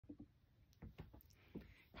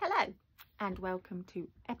Hello and welcome to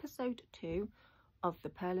episode 2 of the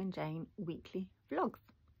Purl and Jane weekly vlogs.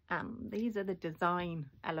 These are the design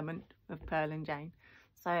element of Purl and Jane.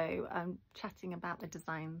 So I'm chatting about the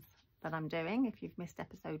designs that I'm doing if you've missed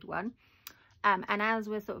episode 1. And as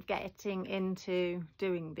we're sort of getting into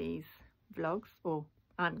doing these vlogs, or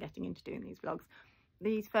I'm getting into doing these vlogs,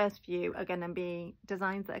 these first few are going to be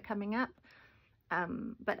designs that are coming up.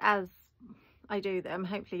 But as I do them,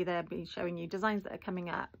 hopefully they'll be showing you designs that are coming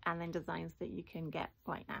up and then designs that you can get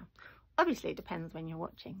right now. Obviously it depends when you're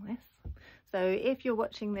watching this. So if you're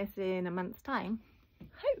watching this in a month's time,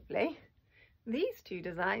 hopefully these 2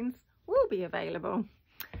 designs will be available.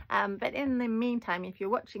 But in the meantime, if you're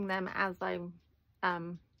watching them as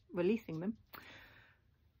I'm releasing them,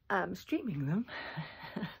 streaming them,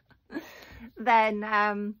 then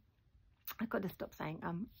I've got to stop saying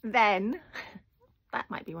then that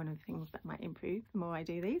might be one of the things that might improve the more I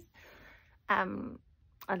do these. And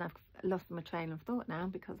I've lost my train of thought now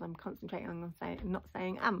because I'm concentrating on not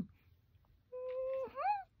saying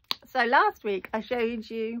So last week I showed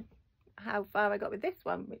you how far I got with this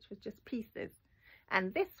one, which was just pieces.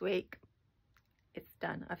 And this week it's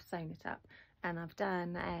done. I've sewn it up and I've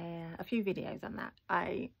done a few videos on that.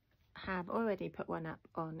 I have already put one up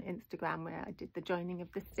on Instagram where I did the joining of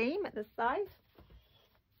the seam at the side.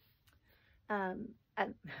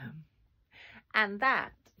 And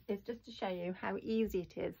that is just to show you how easy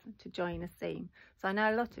it is to join a seam. So I know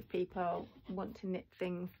a lot of people want to knit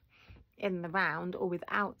things in the round or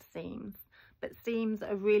without seams, but seams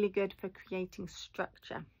are really good for creating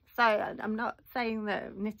structure. So I'm not saying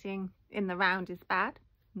that knitting in the round is bad,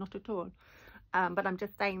 not at all, but I'm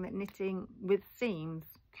just saying that knitting with seams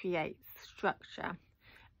creates structure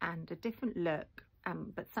and a different look,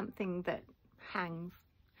 but something that hangs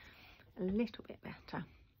a little bit better,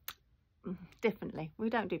 differently. We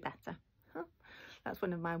don't do better. That's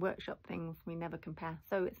one of my workshop things. We never compare.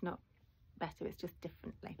 So it's not better, it's just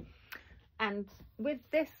differently. And with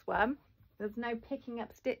this one, there's no picking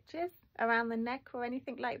up stitches around the neck or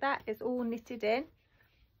anything like that. It's all knitted in.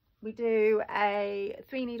 We do a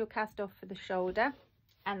 3 needle cast off for the shoulder.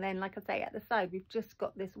 And then, like I say, at the side, we've just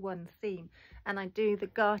got this one seam. And I do the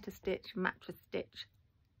garter stitch, mattress stitch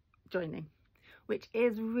joining, which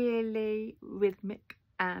is really rhythmic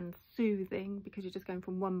and soothing because you're just going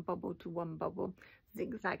from one bubble to one bubble,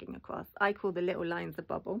 zigzagging across. I call the little lines a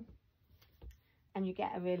bubble, and you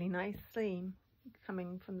get a really nice seam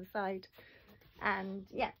coming from the side. And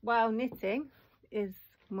yeah, while knitting is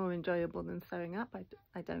more enjoyable than sewing up,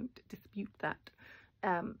 I don't dispute that.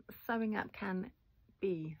 Sewing up can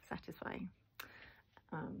be satisfying.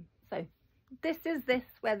 So this is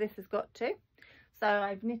where this has got to. So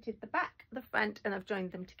I've knitted the back, the front, and I've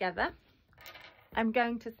joined them together. I'm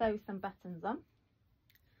going to sew some buttons on.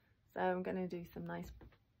 So I'm going to do some nice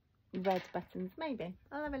red buttons, maybe.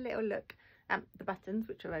 I'll have a little look at the buttons,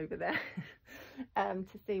 which are over there,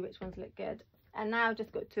 to see which ones look good. And now I've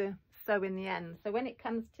just got to sew in the ends. So when it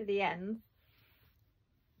comes to the ends,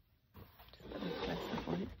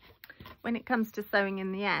 when it comes to sewing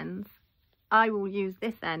in the ends, I will use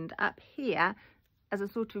this end up here as a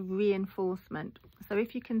sort of reinforcement. So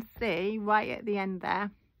if you can see right at the end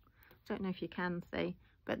there, I don't know if you can see,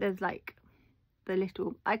 but there's like the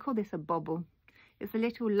little, I call this a bobble. It's a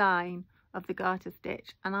little line of the garter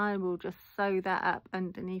stitch, and I will just sew that up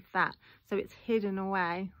underneath that so it's hidden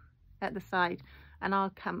away at the side, and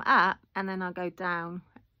I'll come up and then I'll go down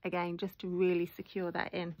again just to really secure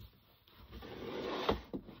that in.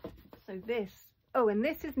 So this, oh, and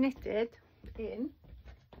this is knitted in,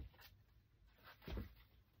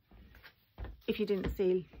 if you didn't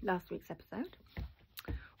see last week's episode,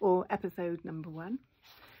 or episode number 1,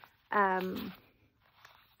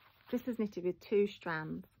 this is knitted with 2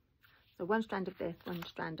 strands. So 1 strand of this, 1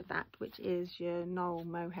 strand of that, which is your Knoll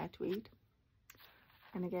mohair tweed.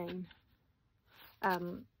 And again,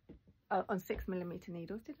 on 6mm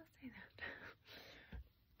needles, did I say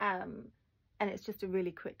that? And it's just a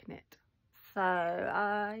really quick knit. So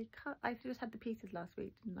I just had the pieces last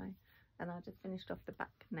week, didn't I? And I just finished off the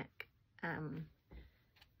back neck.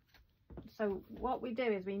 So what we do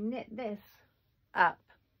is we knit this up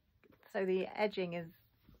so the edging is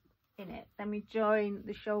in it, then we join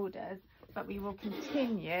the shoulders, but we will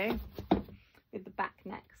continue with the back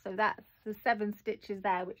neck. So that's the 7 stitches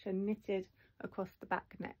there which are knitted across the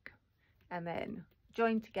back neck and then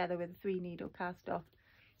joined together with a 3 needle cast off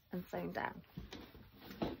and sewn down.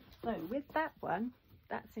 So with that one,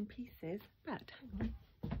 that's in pieces, but hang on.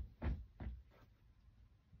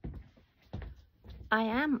 I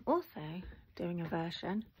am also doing a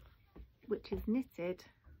version which is knitted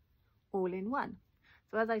all in one.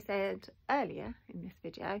 So as I said earlier in this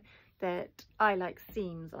video, that I like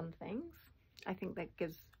seams on things. I think that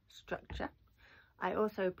gives structure. I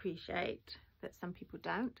also appreciate that some people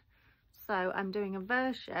don't. So I'm doing a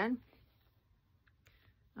version.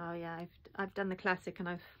 Oh yeah, I've done the classic,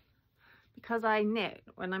 and because I knit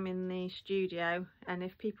when I'm in the studio, and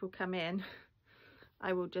if people come in,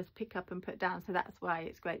 I will just pick up and put down. So that's why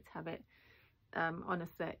it's great to have it on a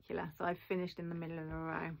circular. So I've finished in the middle of the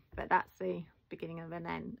row, but that's the beginning of an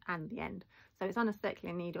end and the end. So it's on a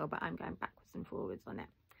circular needle, but I'm going backwards and forwards on it.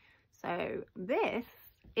 So this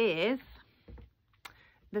is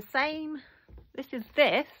the same. This is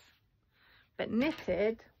this, but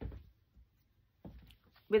knitted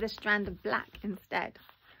with a strand of black instead.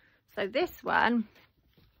 So this one,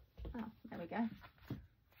 oh, there we go,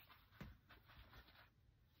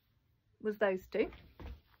 was those two.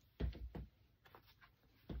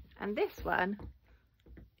 And this one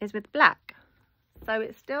is with black. So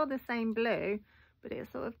it's still the same blue, but it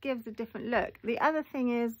sort of gives a different look. The other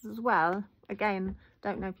thing is as well, again,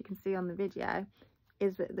 don't know if you can see on the video,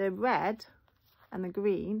 is that the red and the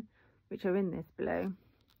green, which are in this blue,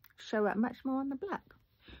 show up much more on the black,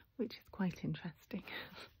 which is quite interesting.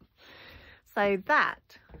 So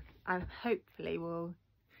that, I hopefully will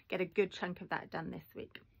get a good chunk of that done this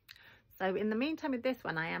week. So in the meantime with this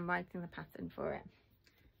one, I am writing the pattern for it.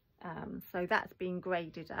 So that's been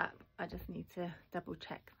graded up. I just need to double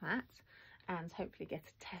check that and hopefully get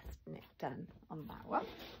a test knit done on that one.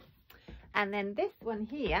 And then this one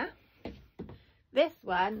here, this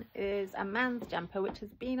one is a man's jumper, which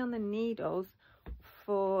has been on the needles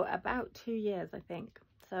for about 2 years, I think.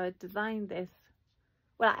 So I designed this,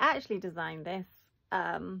 well, I actually designed this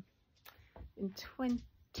in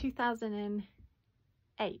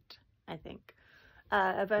 2008, I think,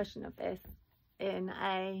 a version of this in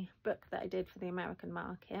a book that I did for the American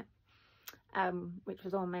market, which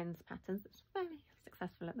was all men's patterns. It was very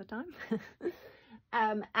successful at the time.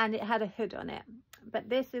 And it had a hood on it, but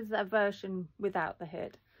this is a version without the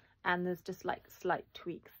hood, and there's just like slight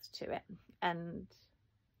tweaks to it. And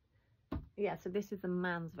yeah, so this is the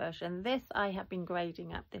man's version. This I have been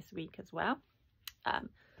grading up this week as well,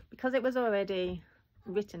 because it was already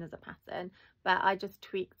written as a pattern, but I just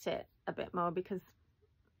tweaked it a bit more because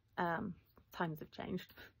times have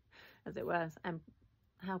changed, as it was, and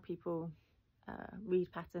how people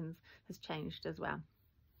read patterns has changed as well.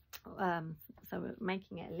 So we're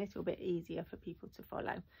making it a little bit easier for people to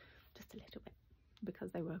follow, just a little bit,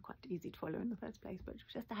 because they were quite easy to follow in the first place, but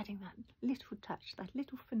just adding that little touch, that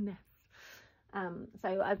little finesse.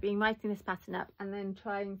 So I've been writing this pattern up and then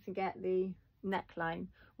trying to get the neckline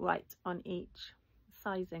right on each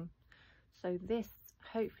sizing. So this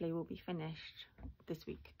hopefully will be finished this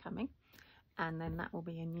week coming, and then that will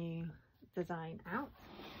be a new design out.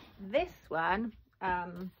 This one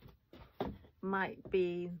might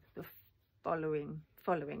be the following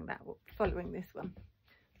this one.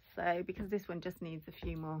 So because this one just needs a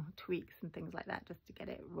few more tweaks and things like that just to get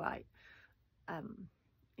it right.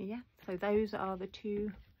 Yeah, so those are the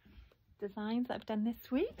two designs I've done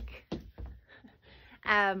this week.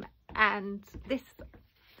 And this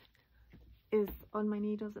is on my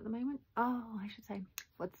needles at the moment. Oh, I should say,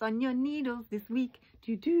 what's on your needles this week?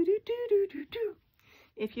 Do do do do do do do.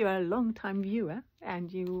 If you're a long-time viewer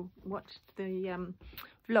and you watched the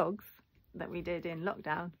vlogs that we did in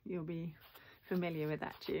lockdown, you'll be familiar with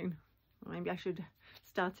that tune. Maybe I should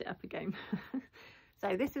start it up again.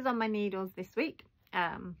 So this is on my needles this week,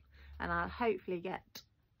 and I'll hopefully get,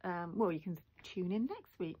 well, you can tune in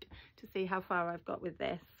next week to see how far I've got with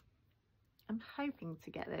this. I'm hoping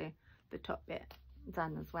to get the top bit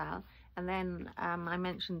done as well. And then I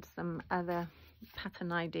mentioned some other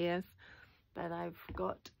pattern ideas that I've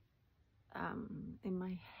got in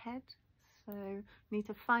my head, so I need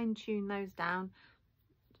to fine-tune those down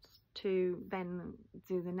to then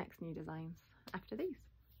do the next new designs after these.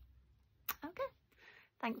 Okay,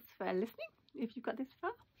 thanks for listening if you've got this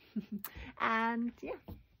far. And yeah,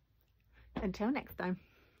 until next time.